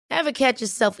Ever catch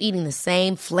yourself eating the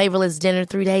same flavorless dinner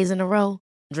 3 days in a row?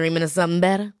 Dreaming of something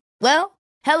better? Well,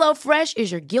 HelloFresh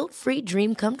is your guilt-free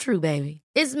dream come true, baby.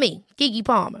 It's me, Keke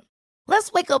Palmer.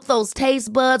 Let's wake up those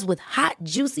taste buds with hot,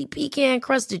 juicy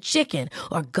pecan-crusted chicken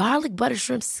or garlic butter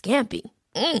shrimp scampi.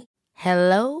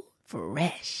 Hello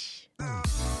Fresh.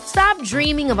 Stop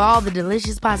dreaming of all the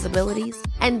delicious possibilities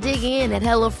and dig in at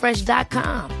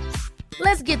HelloFresh.com.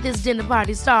 Let's get this dinner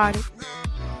party started.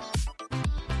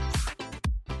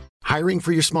 Hiring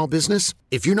for your small business?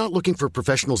 If you're not looking for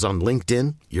professionals on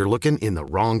LinkedIn, you're looking in the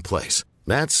wrong place.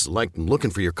 That's like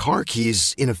looking for your car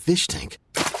keys in a fish tank.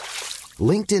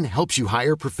 LinkedIn helps you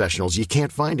hire professionals you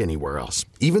can't find anywhere else,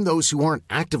 even those who aren't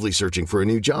actively searching for a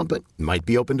new job but might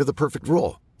be open to the perfect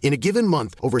role. In a given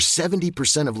month, over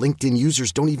 70% of LinkedIn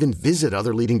users don't even visit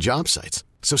other leading job sites.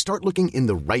 So start looking in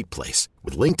the right place.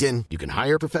 With LinkedIn, you can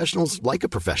hire professionals like a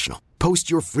professional.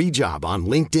 Post your free job on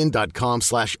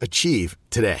linkedin.com/achieve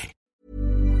today.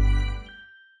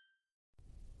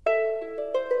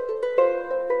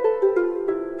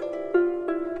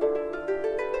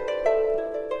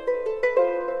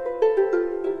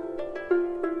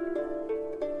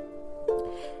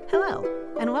 Hello,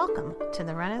 and welcome to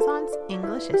the Renaissance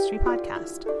English History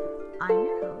Podcast. I'm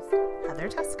your host, Heather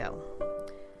Tesco.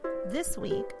 This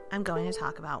week, I'm going to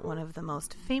talk about one of the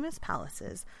most famous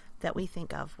palaces that we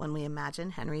think of when we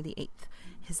imagine Henry VIII,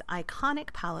 his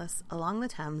iconic palace along the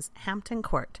Thames, Hampton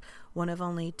Court, one of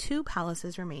only 2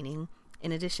 palaces remaining,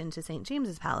 in addition to St.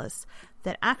 James's Palace,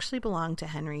 that actually belonged to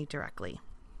Henry directly.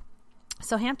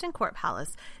 So Hampton Court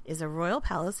Palace is a royal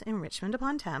palace in Richmond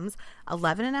upon Thames,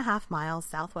 11.5 miles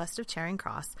southwest of Charing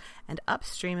Cross and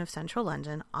upstream of central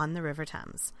London on the River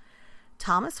Thames.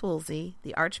 Thomas Wolsey,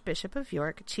 the Archbishop of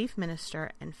York, chief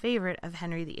minister and favorite of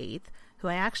Henry VIII, who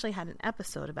I actually had an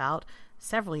episode about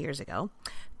several years ago,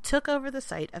 took over the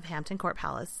site of Hampton Court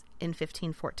Palace in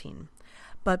 1514.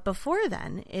 But before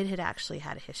then, it had actually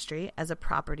had a history as a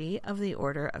property of the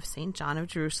Order of St. John of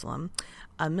Jerusalem,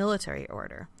 a military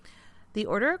order. The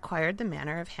order acquired the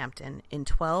manor of Hampton in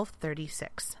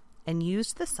 1236 and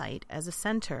used the site as a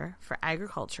center for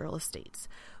agricultural estates,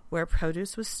 where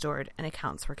produce was stored and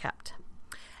accounts were kept.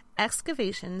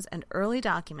 Excavations and early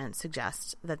documents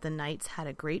suggest that the knights had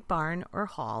a great barn or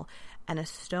hall and a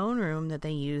stone room that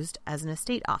they used as an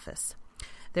estate office.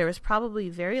 There was probably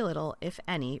very little, if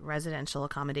any, residential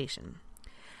accommodation.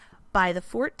 By the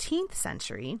 14th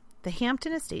century, the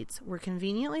Hampton estates were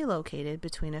conveniently located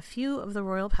between a few of the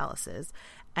royal palaces,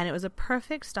 and it was a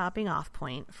perfect stopping-off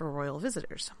point for royal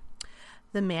visitors.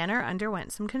 The manor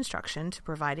underwent some construction to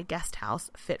provide a guest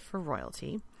house fit for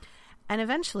royalty, and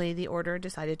eventually the order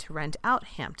decided to rent out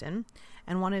Hampton,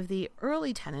 and one of the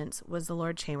early tenants was the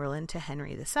Lord Chamberlain to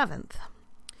Henry VII.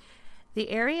 The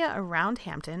area around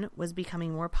Hampton was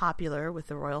becoming more popular with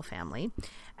the royal family,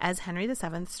 as Henry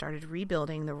VII started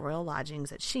rebuilding the royal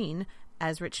lodgings at Sheen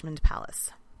as Richmond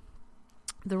Palace.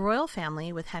 The royal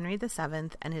family, with Henry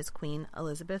VII and his queen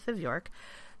Elizabeth of York,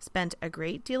 spent a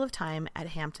great deal of time at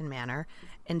Hampton Manor,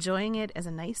 enjoying it as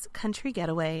a nice country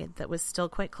getaway that was still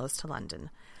quite close to London.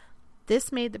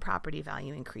 This made the property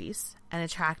value increase and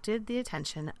attracted the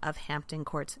attention of Hampton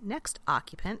Court's next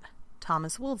occupant,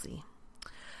 Thomas Wolsey.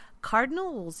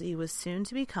 Cardinal Wolsey was soon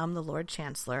to become the Lord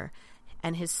Chancellor,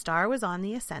 and his star was on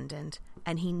the ascendant,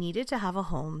 and he needed to have a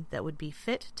home that would be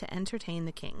fit to entertain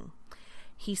the king.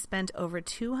 He spent over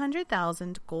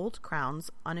 200,000 gold crowns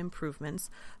on improvements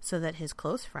so that his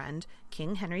close friend,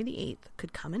 King Henry VIII,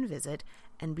 could come and visit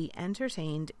and be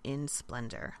entertained in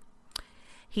splendor.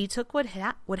 He took what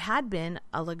had been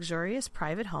a luxurious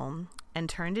private home and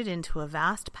turned it into a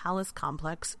vast palace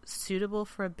complex suitable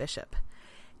for a bishop.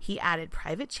 He added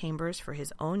private chambers for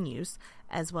his own use,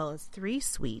 as well as 3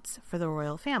 suites for the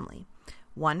royal family,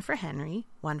 one for Henry,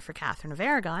 one for Catherine of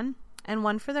Aragon, and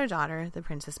one for their daughter, the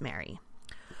Princess Mary.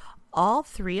 All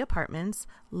 3 apartments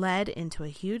led into a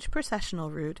huge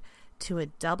processional route to a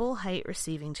double-height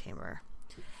receiving chamber.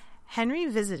 Henry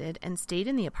visited and stayed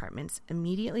in the apartments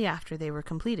immediately after they were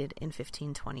completed in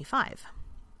 1525.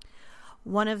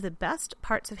 One of the best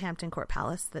parts of Hampton Court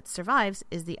Palace that survives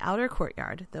is the outer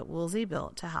courtyard that Wolsey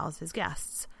built to house his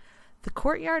guests. The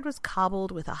courtyard was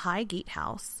cobbled with a high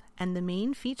gatehouse, and the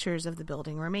main features of the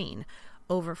building remain: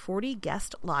 over 40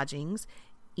 guest lodgings,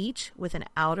 each with an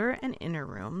outer and inner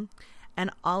room,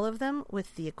 and all of them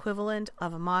with the equivalent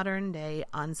of a modern-day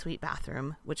ensuite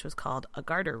bathroom, which was called a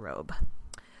garter-robe.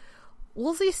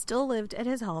 Wolsey still lived at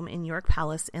his home in York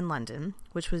Palace in London,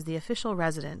 which was the official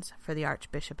residence for the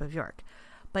Archbishop of York,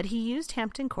 but he used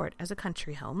Hampton Court as a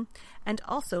country home and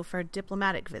also for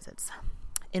diplomatic visits.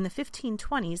 In the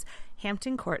 1520s,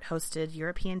 Hampton Court hosted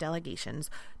European delegations,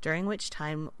 during which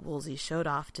time Wolsey showed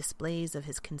off displays of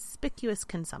his conspicuous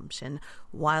consumption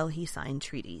while he signed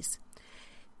treaties.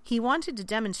 He wanted to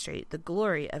demonstrate the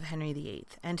glory of Henry VIII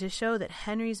and to show that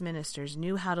Henry's ministers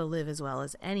knew how to live as well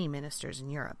as any ministers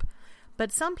in Europe.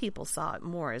 But some people saw it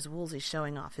more as Wolsey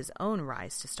showing off his own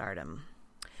rise to stardom.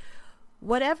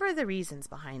 Whatever the reasons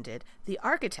behind it, the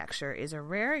architecture is a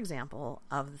rare example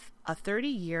of a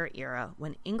 30-year era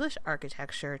when English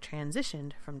architecture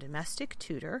transitioned from domestic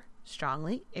Tudor,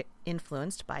 strongly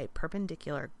influenced by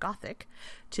Perpendicular Gothic,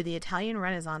 to the Italian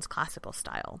Renaissance classical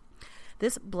style.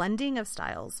 This blending of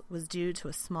styles was due to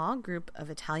a small group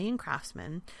of Italian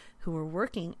craftsmen who were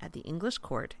working at the English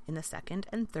court in the 2nd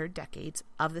and 3rd decades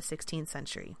of the 16th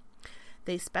century.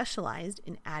 They specialized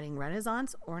in adding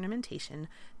Renaissance ornamentation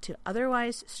to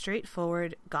otherwise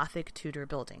straightforward Gothic Tudor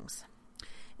buildings.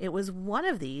 It was one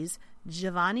of these,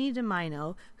 Giovanni di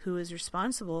Mino, who is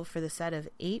responsible for the set of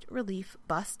 8 relief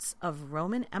busts of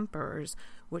Roman emperors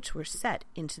which were set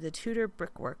into the Tudor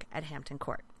brickwork at Hampton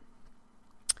Court.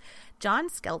 John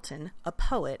Skelton, a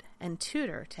poet and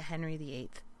tutor to Henry VIII,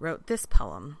 wrote this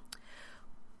poem: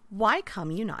 "Why come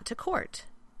you not to court?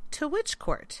 To which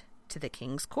court? To the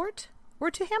King's Court? Or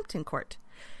to Hampton Court?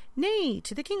 Nay,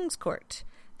 to the King's Court.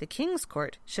 The King's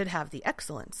Court should have the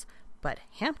excellence, but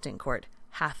Hampton Court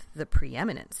hath the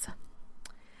preeminence."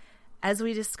 As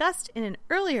we discussed in an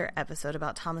earlier episode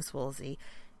about Thomas Wolsey,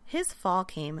 his fall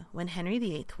came when Henry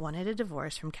VIII wanted a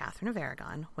divorce from Catherine of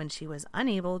Aragon when she was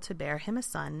unable to bear him a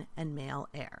son and male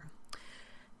heir.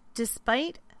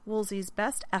 Despite Wolsey's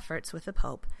best efforts with the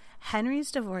Pope,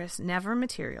 Henry's divorce never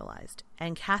materialized,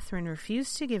 and Catherine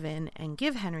refused to give in and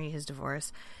give Henry his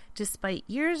divorce, despite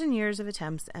years and years of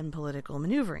attempts and political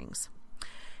maneuverings.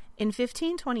 In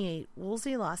 1528,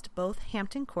 Wolsey lost both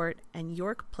Hampton Court and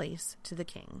York Place to the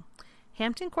king.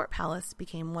 Hampton Court Palace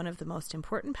became one of the most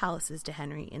important palaces to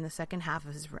Henry in the second half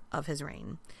of his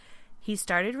reign. He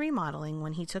started remodeling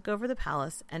when he took over the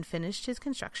palace and finished his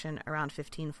construction around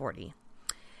 1540.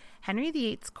 Henry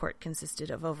VIII's court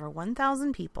consisted of over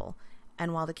 1,000 people,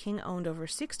 and while the king owned over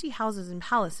 60 houses and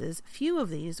palaces, few of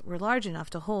these were large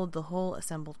enough to hold the whole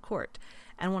assembled court,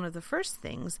 and one of the first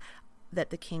things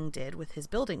that the king did with his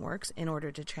building works in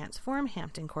order to transform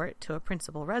Hampton Court to a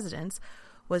principal residence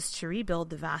was to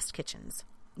rebuild the vast kitchens.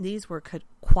 These were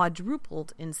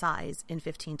quadrupled in size in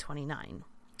 1529.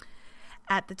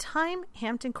 At the time,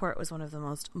 Hampton Court was one of the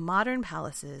most modern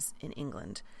palaces in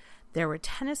England. There were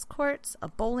tennis courts, a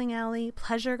bowling alley,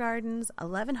 pleasure gardens,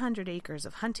 1,100 acres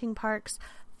of hunting parks,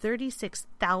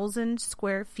 36,000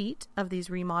 square feet of these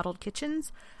remodeled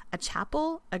kitchens, a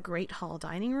chapel, a great hall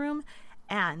dining room,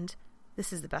 and,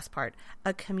 this is the best part,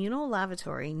 a communal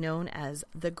lavatory known as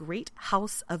the Great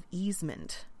House of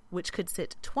Easement, which could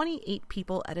sit 28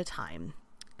 people at a time.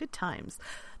 Good times.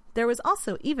 There was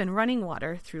also even running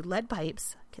water through lead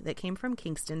pipes that came from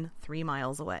Kingston 3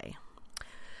 miles away.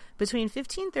 Between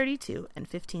 1532 and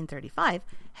 1535,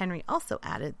 Henry also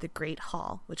added the Great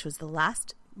Hall, which was the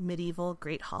last medieval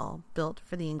Great Hall built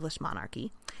for the English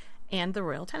monarchy, and the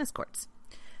royal tennis courts.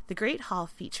 The Great Hall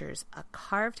features a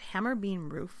carved hammer beam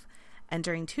roof, and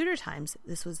during Tudor times,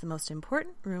 this was the most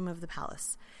important room of the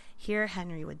palace. Here,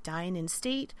 Henry would dine in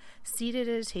state, seated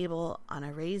at a table on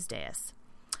a raised dais.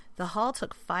 The hall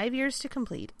took 5 years to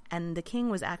complete, and the king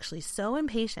was actually so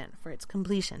impatient for its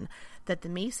completion that the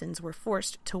masons were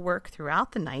forced to work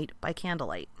throughout the night by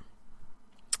candlelight.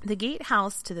 The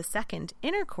gatehouse to the second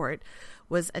inner court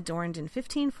was adorned in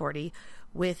 1540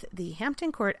 with the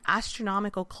Hampton Court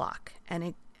astronomical clock,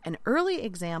 and an early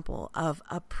example of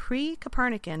a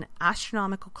pre-Copernican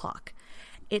astronomical clock.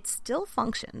 It still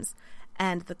functions,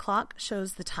 and the clock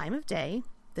shows the time of day,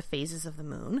 the phases of the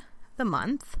moon, the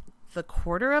month, the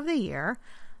quarter of the year,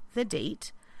 the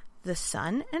date, the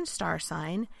sun and star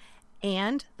sign,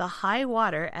 and the high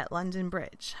water at London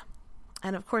Bridge.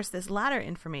 And of course, this latter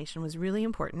information was really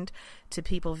important to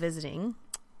people visiting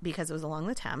because it was along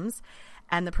the Thames,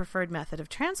 and the preferred method of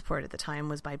transport at the time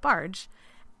was by barge,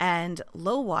 and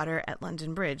low water at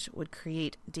London Bridge would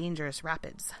create dangerous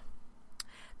rapids.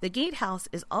 The gatehouse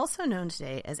is also known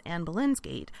today as Anne Boleyn's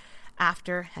Gate,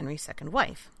 after Henry's second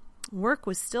wife. Work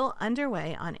was still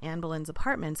underway on Anne Boleyn's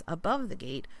apartments above the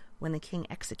gate when the king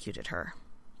executed her.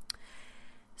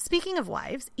 Speaking of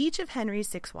wives, each of Henry's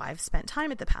 6 wives spent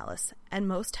time at the palace, and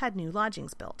most had new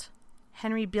lodgings built.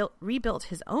 Henry rebuilt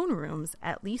his own rooms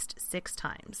at least 6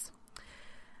 times.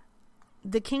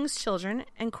 The king's children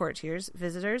and courtiers,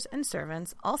 visitors, and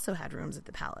servants also had rooms at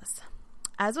the palace.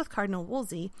 As with Cardinal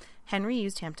Wolsey, Henry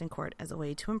used Hampton Court as a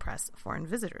way to impress foreign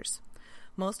visitors.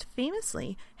 Most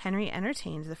famously, Henry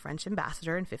entertained the French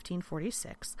ambassador in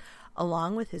 1546,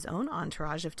 along with his own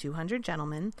entourage of 200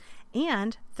 gentlemen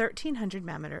and 1,300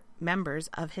 members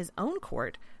of his own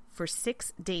court for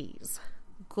 6 days.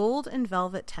 Gold and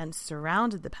velvet tents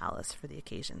surrounded the palace for the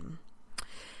occasion.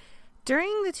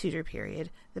 During the Tudor period,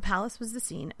 the palace was the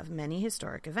scene of many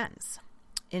historic events.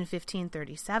 In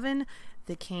 1537,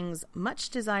 the king's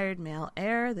much-desired male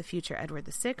heir, the future Edward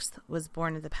VI, was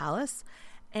born at the palace,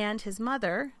 and his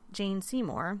mother, Jane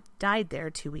Seymour, died there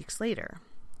 2 weeks later.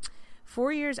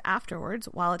 4 years afterwards,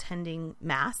 while attending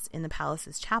Mass in the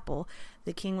palace's chapel,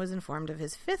 the king was informed of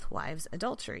his 5th wife's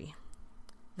adultery.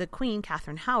 The Queen,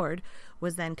 Catherine Howard,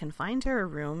 was then confined to her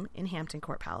room in Hampton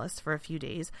Court Palace for a few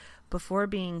days before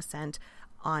being sent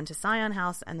on to Sion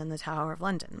House and then the Tower of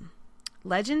London.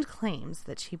 Legend claims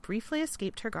that she briefly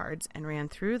escaped her guards and ran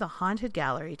through the haunted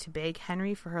gallery to beg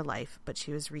Henry for her life, but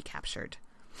she was recaptured.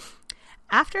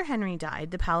 After Henry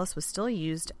died, the palace was still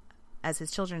used as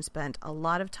his children spent a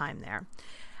lot of time there.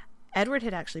 Edward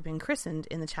had actually been christened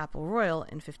in the Chapel Royal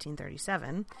in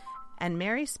 1537, and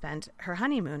Mary spent her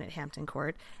honeymoon at Hampton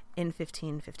Court in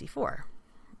 1554.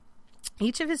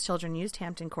 Each of his children used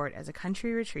Hampton Court as a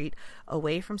country retreat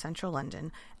away from central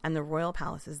London and the royal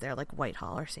palaces there like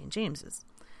Whitehall or St. James's.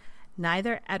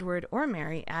 Neither Edward or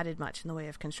Mary added much in the way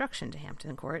of construction to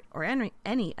Hampton Court or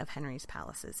any of Henry's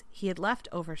palaces. He had left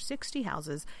over 60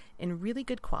 houses in really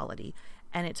good quality,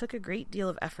 and it took a great deal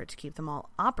of effort to keep them all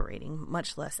operating,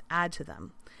 much less add to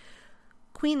them.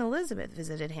 Queen Elizabeth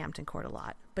visited Hampton Court a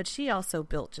lot, but she also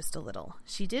built just a little.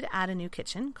 She did add a new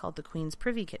kitchen called the Queen's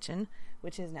Privy Kitchen,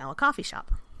 which is now a coffee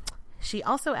shop. She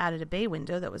also added a bay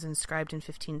window that was inscribed in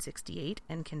 1568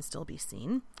 and can still be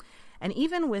seen. And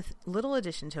even with little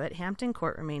addition to it, Hampton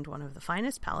Court remained one of the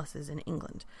finest palaces in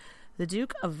England. The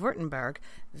Duke of Württemberg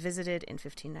visited in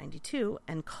 1592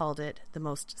 and called it the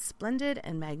most splendid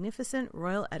and magnificent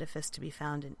royal edifice to be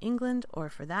found in England, or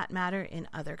for that matter, in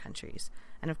other countries.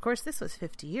 And of course, this was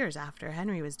 50 years after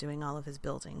Henry was doing all of his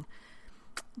building.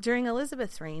 During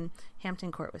Elizabeth's reign,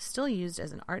 Hampton Court was still used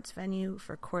as an arts venue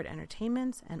for court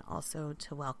entertainments and also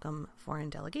to welcome foreign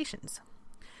delegations.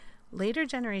 Later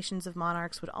generations of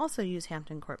monarchs would also use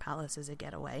Hampton Court Palace as a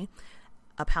getaway,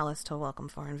 a palace to welcome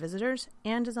foreign visitors,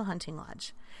 and as a hunting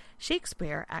lodge.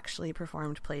 Shakespeare actually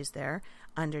performed plays there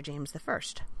under James I,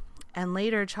 and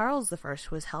later Charles I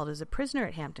was held as a prisoner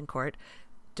at Hampton Court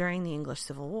during the English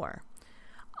Civil War.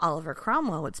 Oliver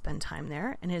Cromwell would spend time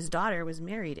there, and his daughter was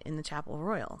married in the Chapel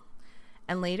Royal.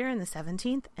 And later in the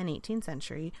 17th and 18th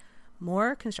century,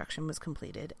 more construction was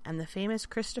completed, and the famous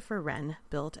Christopher Wren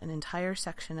built an entire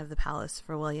section of the palace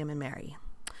for William and Mary.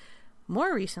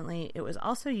 More recently, it was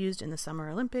also used in the Summer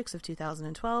Olympics of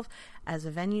 2012 as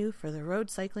a venue for the road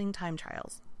cycling time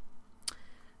trials.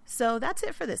 So that's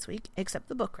it for this week, except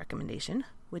the book recommendation,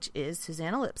 which is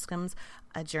Susanna Lipscomb's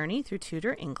A Journey Through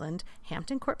Tudor England,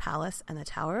 Hampton Court Palace, and the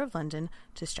Tower of London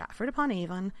to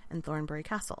Stratford-upon-Avon and Thornbury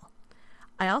Castle.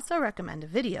 I also recommend a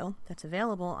video that's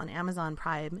available on Amazon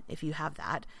Prime if you have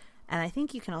that, and I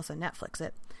think you can also Netflix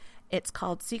it. It's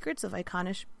called Secrets of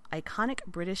Iconic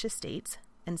British Estates,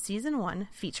 and Season 1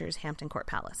 features Hampton Court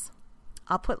Palace.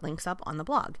 I'll put links up on the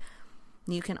blog.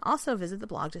 You can also visit the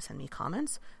blog to send me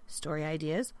comments, story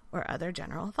ideas, or other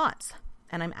general thoughts.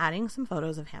 And I'm adding some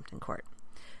photos of Hampton Court.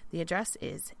 The address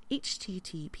is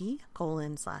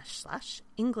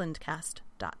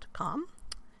http://englandcast.com.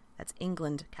 That's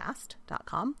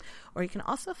englandcast.com. Or you can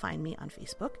also find me on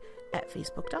Facebook at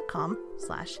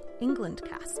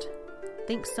facebook.com/englandcast.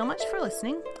 Thanks so much for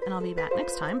listening, and I'll be back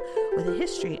next time with a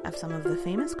history of some of the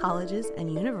famous colleges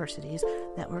and universities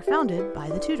that were founded by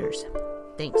the Tudors.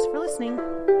 Thanks for listening.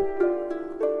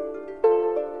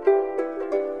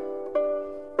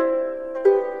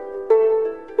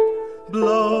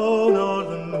 Blow,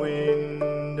 northern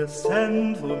wind,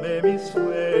 ascend who may be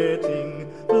sweating.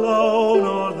 Blow,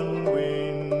 northern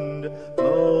wind,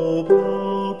 blow,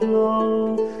 blow,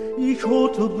 blow. Ich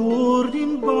hatte bord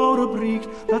in Bauer bricht,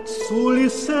 dat soll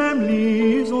is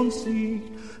semlis und sieht.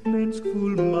 Mens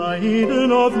cool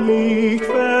meiden of mich,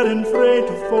 wären freit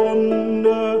davon.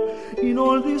 In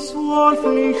all this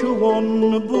wolfliche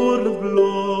one, a bird of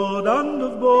blood and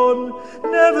of bone,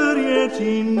 never yet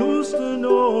in Ulster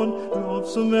known, love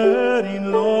somewhere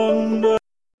in London.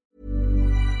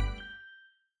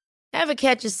 Ever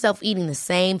catch yourself eating the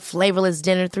same flavorless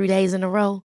dinner 3 days in a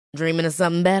row? Dreaming of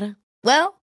something better?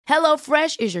 Well,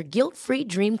 HelloFresh is your guilt-free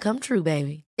dream come true,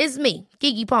 baby. It's me,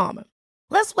 Keke Palmer.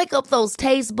 Let's wake up those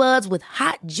taste buds with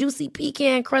hot, juicy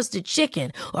pecan-crusted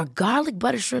chicken or garlic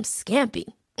butter shrimp scampi.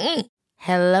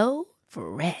 Hello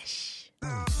Fresh.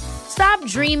 Stop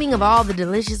dreaming of all the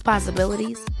delicious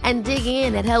possibilities and dig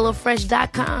in at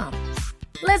HelloFresh.com.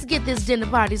 Let's get this dinner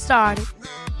party started.